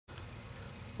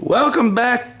Welcome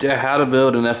back to how to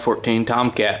build an F-14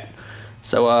 Tomcat.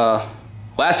 So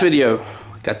last video,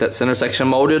 got that center section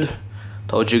molded.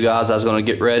 Told you guys I was going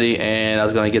to get ready and I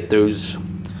was going to get those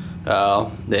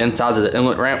the insides of the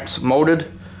inlet ramps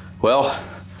molded. Well,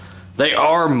 they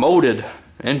are molded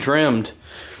and trimmed.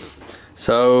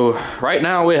 So right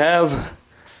now we have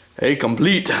a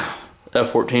complete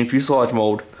F-14 fuselage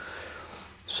mold.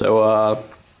 So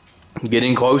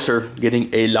getting closer,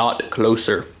 getting a lot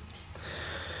closer.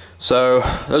 So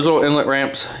those little inlet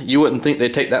ramps, you wouldn't think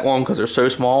they'd take that long because they're so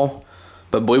small,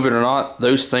 but believe it or not,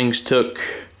 those things took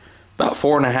about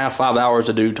 4.5 to 5 hours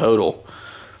to do total.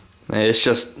 And it's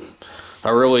just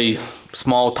a really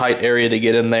small, tight area to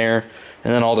get in there,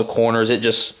 and then all the corners. It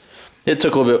took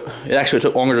a little bit. It actually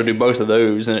took longer to do both of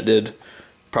those than it did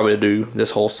probably to do this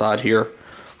whole side here,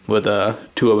 with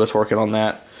two of us working on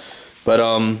that.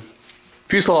 But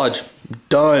fuselage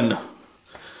done.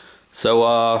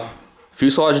 So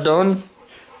fuselage done,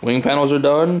 wing panels are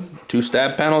done, 2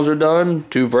 stab panels are done,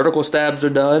 2 vertical stabs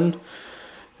are done.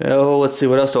 Oh, let's see,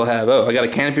 what else do I have? Oh, I got a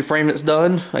canopy frame that's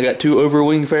done. I got 2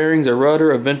 over-wing fairings, a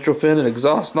rudder, a ventral fin, an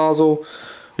exhaust nozzle.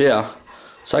 Yeah,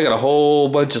 so I got a whole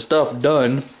bunch of stuff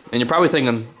done. And you're probably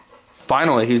thinking,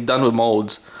 finally, he's done with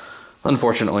molds.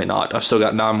 Unfortunately not. I've still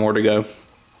got 9 more to go.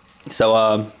 So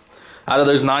out of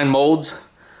those 9 molds,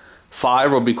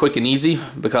 5 will be quick and easy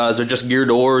because they're just gear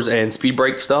doors and speed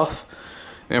brake stuff.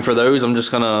 And for those, I'm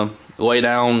just gonna lay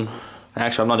down.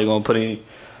 Actually, I'm not even gonna put any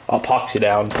epoxy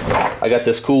down. I got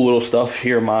this cool little stuff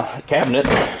here in my cabinet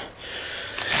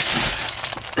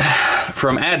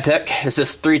from AdTech. It's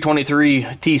this 323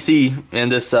 TC, and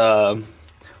this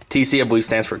TC I believe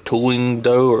stands for tooling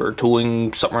dough or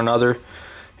tooling something or another.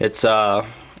 It's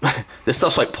this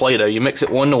stuff's like Play-Doh. You mix it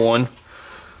 1 to 1.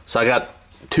 So I got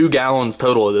 2 gallons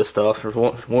total of this stuff. There's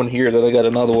one here, then I got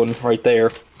another one right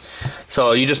there.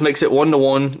 So you just mix it 1 to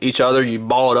 1 each other. You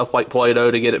ball it up like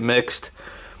Play-Doh to get it mixed,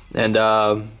 and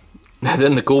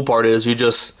then the cool part is you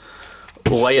just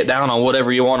lay it down on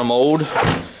whatever you want to mold.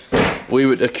 We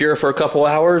would cure for a couple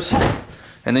hours,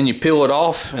 and then you peel it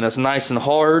off, and it's nice and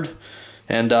hard,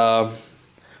 and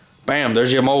bam,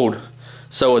 there's your mold.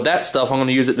 So with that stuff, I'm going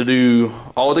to use it to do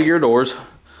all the gear doors,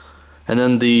 and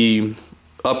then the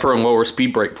upper and lower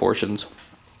speed brake portions.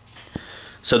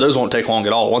 So those won't take long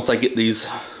at all. Once I get this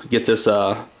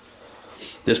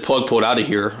this plug pulled out of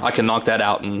here, I can knock that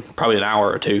out in probably an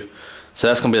hour or 2. So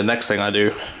that's gonna be the next thing I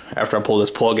do after I pull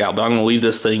this plug out. But I'm gonna leave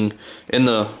this thing I'm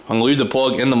gonna leave the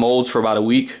plug in the molds for about a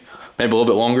week, maybe a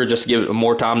little bit longer, just to give it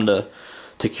more time to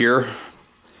cure.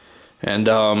 And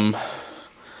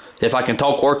if I can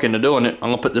talk work into doing it,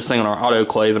 I'm gonna put this thing in our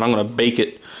autoclave and I'm gonna bake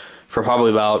it for probably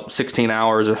about 16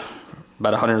 hours,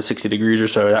 about 160 degrees or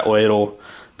so. That way it'll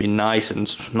be nice and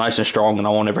strong, and I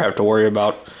won't ever have to worry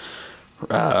about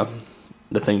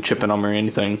the thing chipping on me or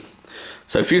anything.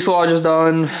 So fuselage is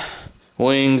done,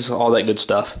 wings, all that good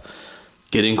stuff.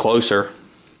 Getting closer.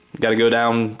 Got to go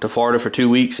down to Florida for 2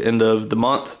 weeks, end of the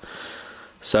month.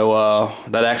 So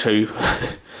that actually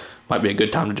might be a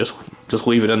good time to just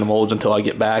leave it in the molds until I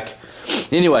get back.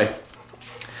 Anyway,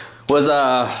 was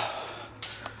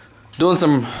doing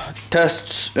some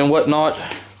tests and whatnot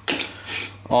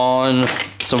on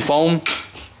some foam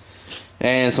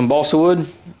and some balsa wood.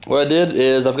 What I did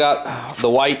is I've got the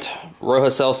white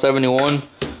Rohacell 71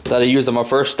 that I used on my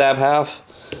first stab half.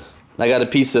 I got a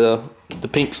piece of the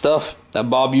pink stuff that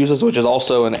Bob uses, which is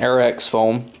also an Aerex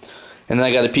foam, and then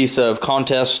I got a piece of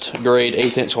contest grade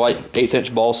 1/8" white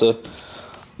 1/8" balsa.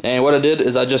 And what I did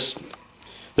is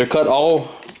they're cut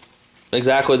all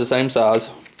exactly the same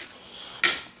size.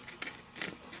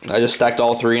 I just stacked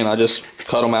all 3 and I just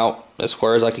cut them out as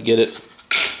square as I could get it.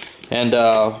 And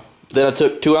then I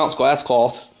took 2-ounce glass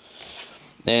cloth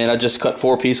and I just cut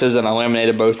 4 pieces and I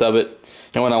laminated both of it.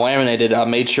 And when I laminated, I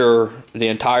made sure the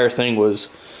entire thing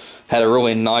had a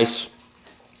really nice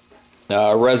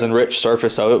resin rich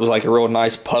surface, so it was like a real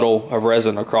nice puddle of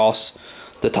resin across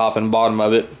the top and bottom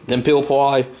of it. Then peel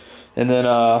ply, and then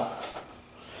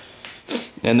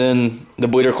the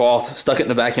bleeder cloth, stuck it in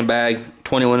the vacuum bag,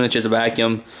 21 inches of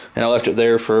vacuum, and I left it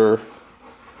there for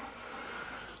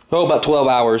about 12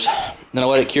 hours. Then I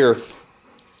let it cure.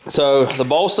 So the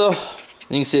balsa,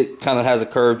 you can see it kind of has a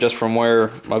curve just from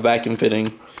where my vacuum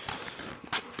fitting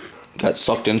got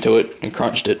sucked into it and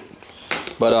crunched it.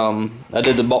 But I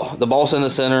did the balsa in the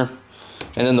center,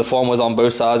 and then the foam was on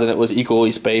both sides, and it was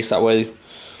equally spaced. That way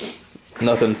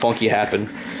nothing funky happened.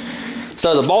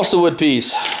 So the balsa wood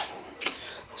piece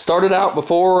started out,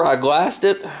 before I glassed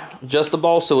it, just the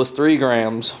balsa was 3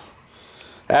 grams.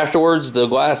 Afterwards, the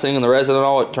glassing and the resin and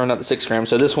all, it turned out to 6 grams.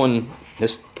 So this one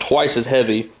is twice as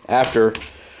heavy after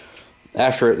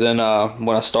after it than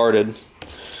when I started.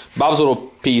 Bob's little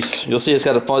piece, you'll see it's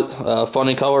got a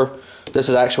funny color. This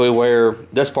is actually where,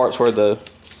 this part's where the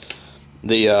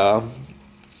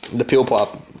peel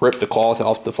pop ripped the cloth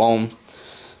off the foam.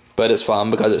 But it's fine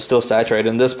because it's still saturated.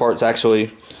 And this part's actually,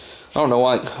 I don't know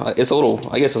why, it's a little,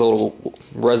 I guess it's a little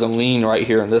resin lean right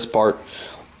here in this part.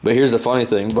 But here's the funny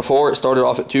thing. Before it started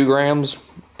off at 2 grams.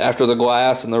 After the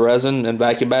glass and the resin and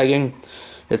vacuum bagging,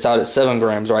 it's out at 7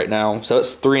 grams right now. So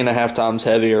it's 3.5 times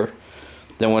heavier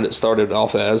than what it started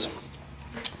off as.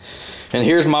 And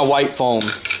here's my white foam.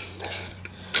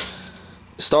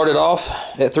 Started off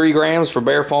at 3 grams for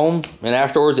bare foam, and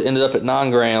afterwards it ended up at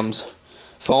 9 grams.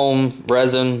 Foam,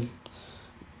 resin,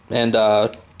 and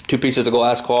 2 pieces of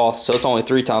glass cloth, so it's only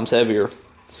 3 times heavier.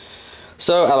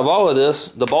 So out of all of this,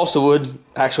 the balsa wood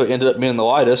actually ended up being the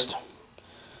lightest,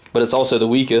 but it's also the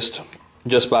weakest,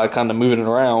 just by kind of moving it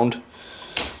around.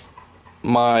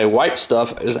 My white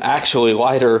stuff is actually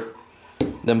lighter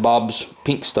than Bob's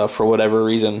pink stuff for whatever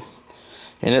reason,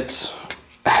 and it's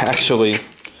actually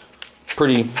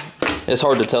pretty, it's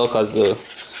hard to tell because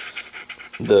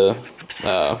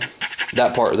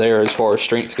that part there as far as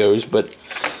strength goes, but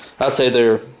I'd say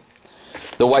the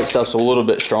white stuff's a little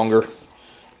bit stronger.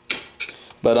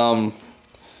 But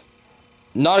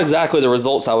not exactly the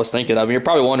results I was thinking of. You're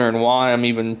probably wondering why I'm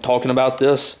even talking about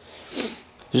this.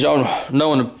 As y'all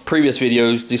know, in the previous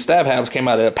videos, the stab halves came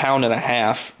out at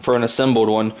 £1.50 for an assembled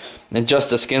one, and just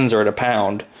the skins are at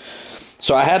 £1.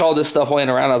 So I had all this stuff laying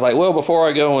around. I was like, well, before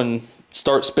I go and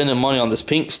start spending money on this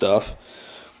pink stuff,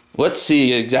 let's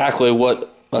see exactly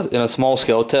what, in a small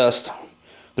scale test,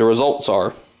 the results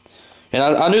are. And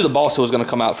I knew the balsa was going to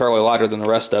come out fairly lighter than the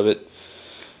rest of it,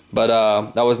 but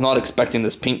I was not expecting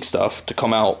this pink stuff to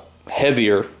come out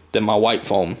heavier than my white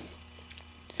foam.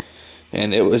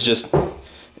 And it was just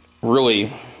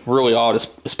really, really odd,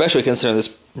 especially considering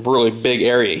this really big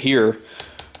area here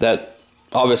that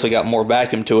obviously got more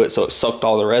vacuum to it, so it sucked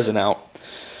all the resin out.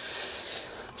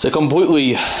 So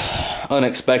completely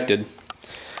unexpected.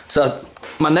 So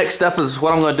my next step is,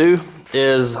 what I'm going to do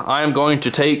is I'm going to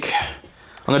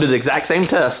do the exact same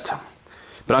test,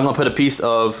 but I'm going to put a piece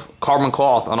of carbon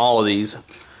cloth on all of these, and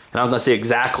I'm going to see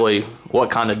exactly what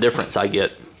kind of difference I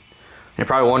get. You're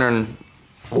probably wondering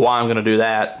why I'm going to do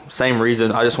that. Same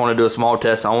reason. I just want to do a small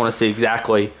test. I want to see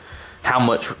exactly how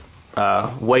much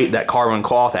weight that carbon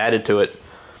cloth added to it.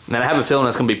 And I have a feeling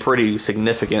it's going to be pretty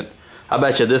significant. I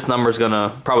bet you this number is going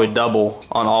to probably double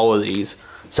on all of these.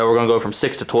 So we're going to go from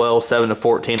 6 to 12, 7 to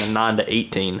 14, and 9 to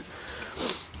 18.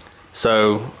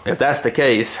 So if that's the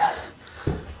case,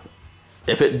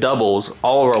 if it doubles,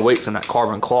 all of our weight's in that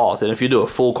carbon cloth. And if you do a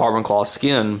full carbon cloth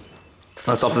skin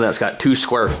on something that's got 2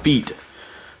 square feet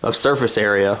of surface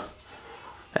area,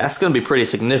 that's going to be pretty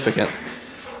significant.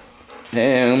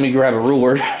 And let me grab a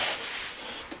ruler.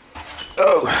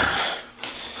 Oh,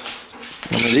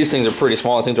 I mean, these things are pretty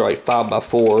small. I think they're like 5 by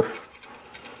 4.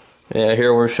 Yeah,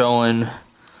 here we're showing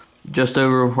just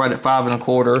over right at 5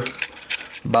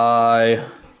 1/4 by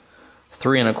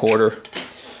 3 1/4.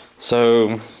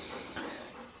 So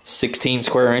 16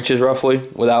 square inches roughly,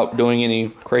 without doing any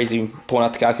crazy pulling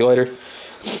out the calculator.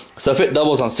 So if it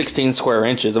doubles on 16 square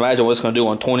inches, imagine what it's going to do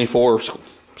on 24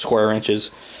 square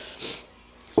inches.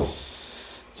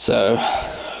 So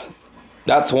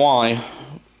that's why,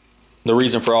 the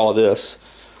reason for all of this.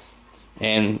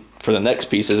 And for the next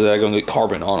pieces that are going to get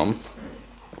carbon on them.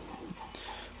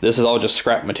 This is all just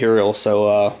scrap material,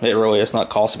 so it's not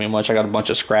costing me much. I got a bunch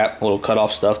of scrap, little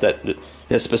cut-off stuff that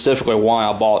is specifically why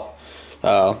I bought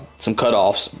some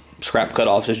cut-offs, scrap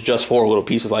cut-offs, is just for little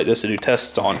pieces like this to do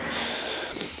tests on.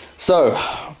 So,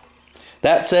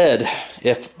 that said,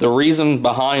 if the reason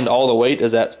behind all the weight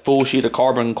is that full sheet of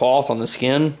carbon cloth on the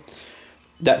skin,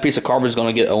 that piece of carbon is going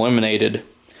to get eliminated,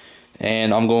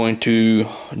 and I'm going to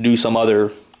do some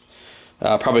other,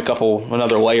 probably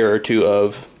another layer or 2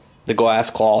 of the glass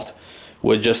cloth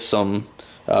with just some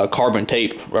carbon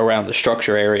tape around the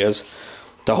structure areas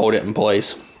to hold it in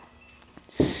place.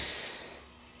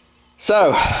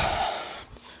 So,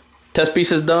 test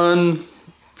piece is done,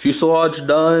 fuselage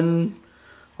done,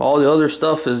 all the other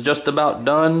stuff is just about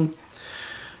done.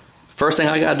 First thing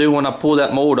I gotta do when I pull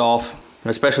that mold off,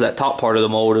 especially that top part of the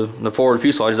mold, the forward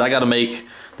fuselage, is I gotta make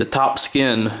the top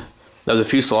skin of the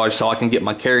fuselage so I can get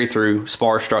my carry through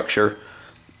spar structure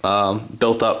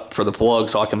built up for the plug,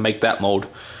 so I can make that mold.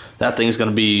 That's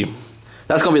gonna be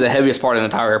the heaviest part of the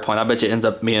entire airplane. I bet you it ends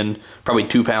up being probably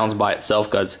 2 pounds by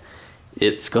itself, because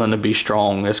it's gonna be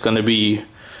strong. It's gonna be,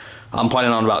 I'm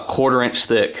planning on about 1/4 inch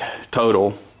thick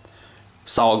total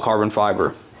solid carbon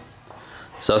fiber.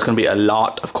 So it's gonna be a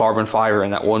lot of carbon fiber in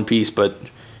that one piece, but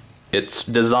it's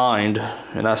designed,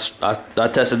 and I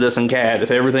tested this in CAD.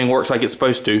 If everything works like it's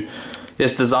supposed to,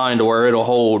 it's designed to where it'll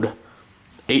hold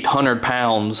 800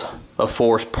 pounds of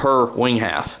force per wing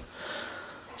half.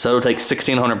 So it'll take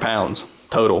 1,600 pounds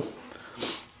total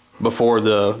before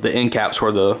the end caps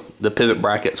where the pivot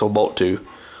brackets will bolt to.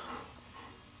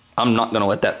 I'm not going to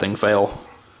let that thing fail.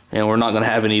 And we're not going to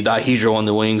have any dihedral on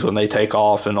the wings when they take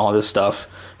off and all this stuff.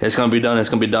 It's going to be done. It's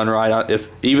going to be done right.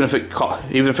 Even if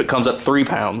it comes up 3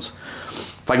 pounds,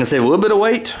 if I can save a little bit of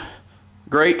weight,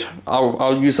 great.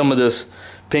 I'll use some of this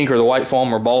pink or the white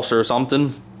foam or balsa or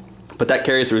something. But that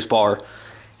carry through spar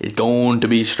is going to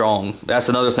be strong. That's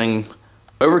another thing.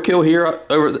 Overkill here,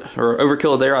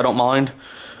 overkill there, I don't mind.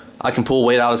 I can pull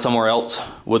weight out of somewhere else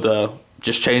with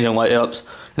just changing layups.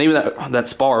 And even that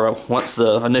spar, once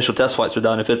the initial test flights are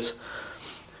done, if it's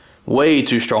way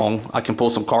too strong, I can pull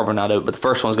some carbon out of it. But the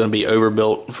first one's going to be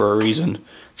overbuilt for a reason,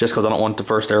 just because I don't want the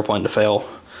first airplane to fail.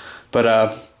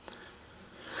 But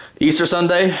Easter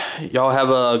Sunday, y'all have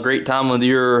a great time with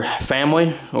your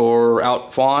family, or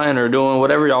out flying, or doing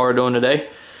whatever y'all are doing today.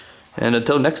 And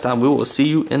until next time, we will see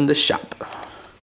you in the shop.